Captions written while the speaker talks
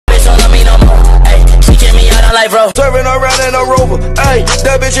don't like, bro. Serving around in a Rover, ayy.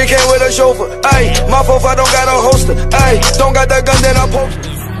 That bitch came with a chauffeur, ayy. My 4-5 don't got a holster, ayy. Don't got that gun, then I post.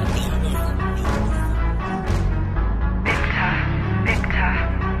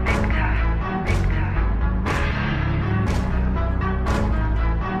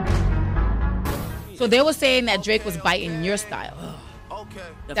 So they were saying that Drake was biting your style.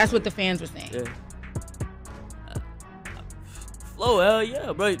 That's what the fans were saying. Yeah. Flow, hell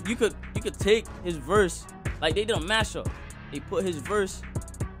yeah, bro. You could take his verse, like they did a mashup. They put his verse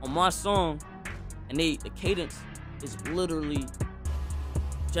on my song, and the cadence is literally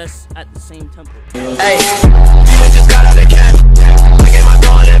just at the same tempo. Hey, you just got out of can. I gave my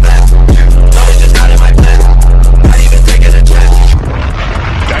bro in advance. No, it's just not in my plan. Not even taking a chance.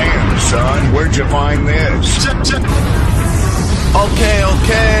 Damn, son, where'd you find this?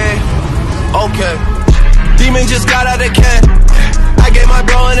 Okay. Demon just got out of can. I gave my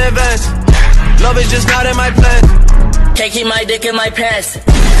bro in advance. Love is just not in my plan. Can't keep my dick in my pants.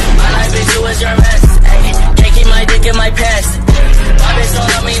 My life is you is your mess. Ay, can't keep my dick in my pants. My bitch don't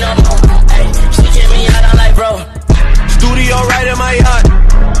love me no more. Ay, she kick me out, I'm like, bro. Studio right in my yacht.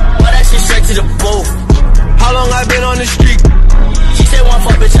 Well, that shit straight to the booth. How long I been on the street? She said one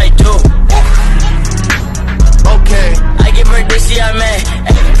fuck, bitch, I do. Okay. I give her this, she I'm mad.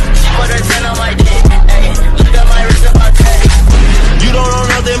 Ay, she put her 10 on my dick. Ay, look at my wrist about 10. You don't know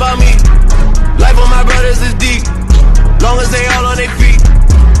nothing about me. Life of my brothers is deep. Long as they all on their feet.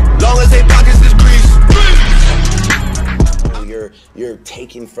 Long as they pockets is grease. You're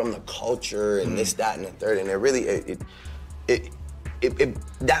taking from the culture and this, that, and the third, and it really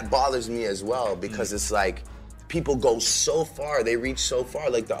that bothers me as well, because it's like people go so far, they reach so far.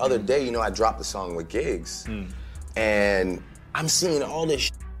 Like the other day, you know, I dropped the song with Gigs, and I'm seeing all this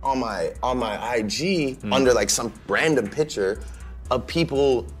shit on my IG under like some random picture of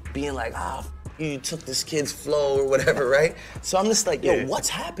people being like, you took this kid's flow or whatever, right? So I'm just like, yo, what's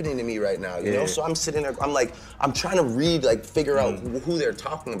happening to me right now, you know? So I'm sitting there, I'm trying to read, like, figure out who they're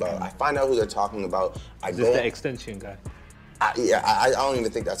talking about. I find out who they're talking about. Is this the Extension guy? I don't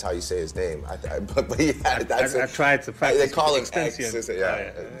even think that's how you say his name. But yeah, that's I tried to practice. They call him Extension. X.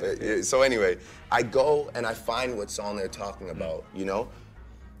 Yeah. So anyway, I go and I find what song they're talking about, you know?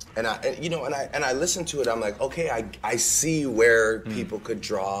 And I listen to it. I'm like, okay, I see where people could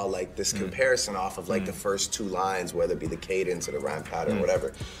draw like this comparison off of like the first two lines, whether it be the cadence or the rhyme pattern,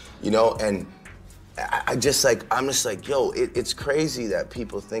 whatever, you know. And I'm just like, yo, it's crazy that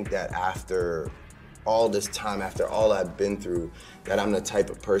people think that after all this time, after all I've been through, that I'm the type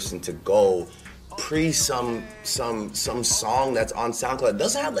of person to go pre some song that's on SoundCloud. It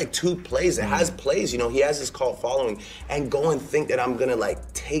doesn't have like 2 plays. It has plays, you know, he has his cult following, and go and think that I'm gonna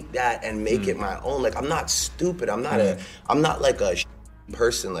like take that and make it my own. Like, I'm not stupid. I'm not like a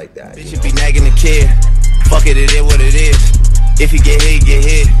person like that. Bitch, you be nagging the kid. Fuck it, it is what it is. If he get hit, he get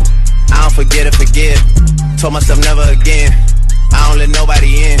hit. I don't forget or forgive. Told myself never again. I don't let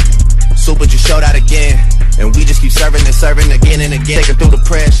nobody in. Super just showed out again. And we just keep serving again and again. Taking through the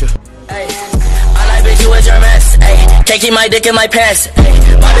pressure. Ay, my life is you is your mess. Ay, can't keep my dick in my pants. Ay,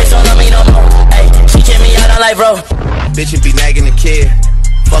 my bitch don't love me no more. Ay, she kick me out, I'm like, bro. Bitch, you be nagging the kid.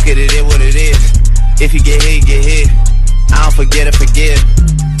 Fuck it, it is what it is. If he get hit, he get hit. I don't forget or forgive.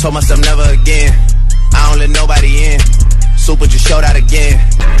 Told myself never again. I don't let nobody in. Super just showed out again.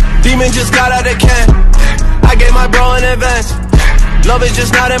 Demon just got out of can. I gave my bro in advance. Love is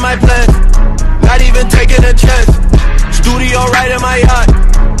just not in my plans. Not even taking a chance. Studio right in my yacht.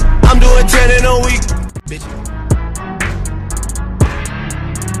 I'm doing 10 in a week. Bitch.